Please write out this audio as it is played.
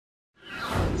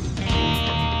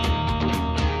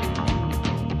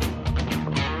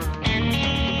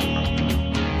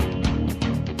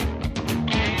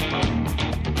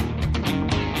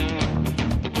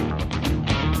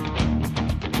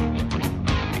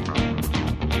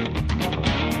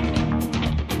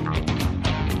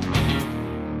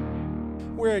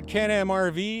at Can-Am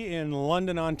RV in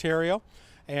London, Ontario,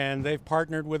 and they've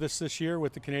partnered with us this year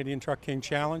with the Canadian Truck King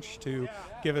Challenge to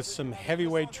give us some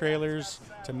heavyweight trailers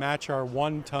to match our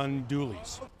 1-ton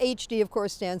dualies. HD, of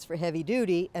course, stands for heavy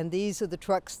duty, and these are the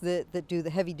trucks that do the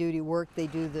heavy duty work. They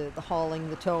do the hauling,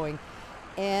 the towing.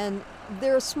 And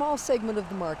they're a small segment of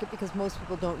the market because most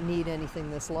people don't need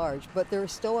anything this large, but there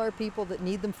still are people that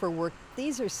need them for work.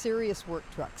 These are serious work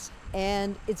trucks.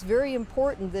 And it's very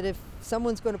important that if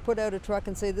someone's going to put out a truck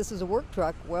and say this is a work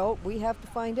truck, well, we have to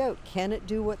find out, can it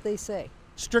do what they say?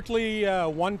 Strictly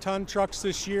 1-ton trucks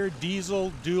this year,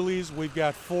 diesel, dualies. We've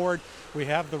got Ford, we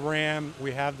have the Ram,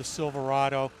 we have the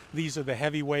Silverado. These are the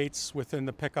heavyweights within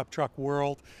the pickup truck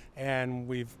world, and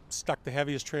we've stuck the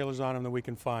heaviest trailers on them that we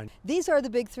can find. These are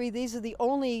the big three. These are the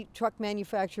only truck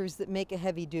manufacturers that make a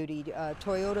heavy duty.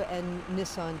 Toyota and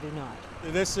Nissan do not.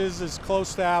 This is as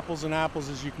close to apples and apples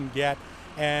as you can get.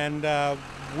 And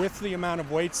with the amount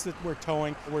of weights that we're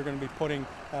towing, we're going to be putting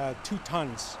 2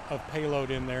 tons of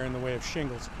payload in there in the way of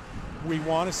shingles. We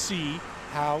want to see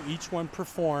how each one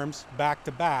performs back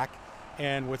to back,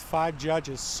 and with 5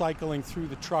 judges cycling through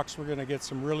the trucks, we're going to get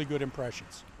some really good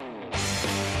impressions.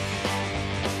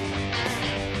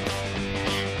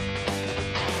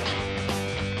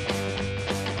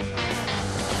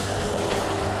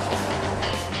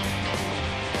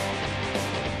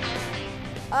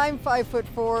 I'm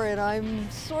 5'4", and I'm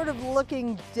sort of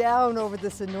looking down over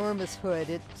this enormous hood.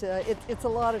 It's a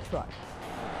lot of truck.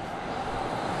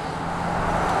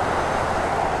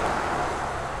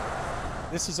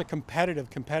 This is a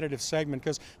competitive segment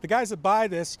because the guys that buy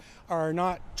this are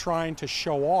not trying to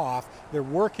show off, they're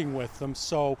working with them.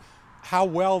 So how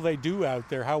well they do out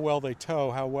there, how well they tow,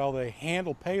 how well they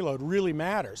handle payload really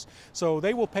matters. So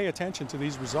they will pay attention to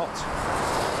these results.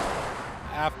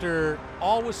 After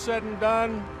all was said and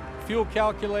done, fuel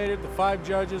calculated, the 5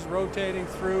 judges rotating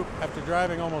through, after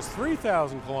driving almost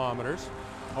 3,000 kilometers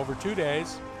over 2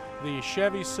 days, the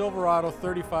Chevy Silverado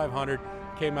 3500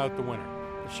 came out the winner.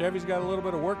 The Chevy's got a little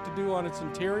bit of work to do on its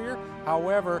interior.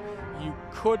 However, you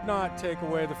could not take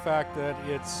away the fact that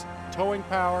its towing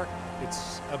power,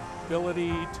 its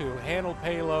ability to handle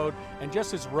payload, and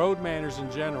just its road manners in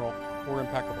general were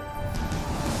impeccable.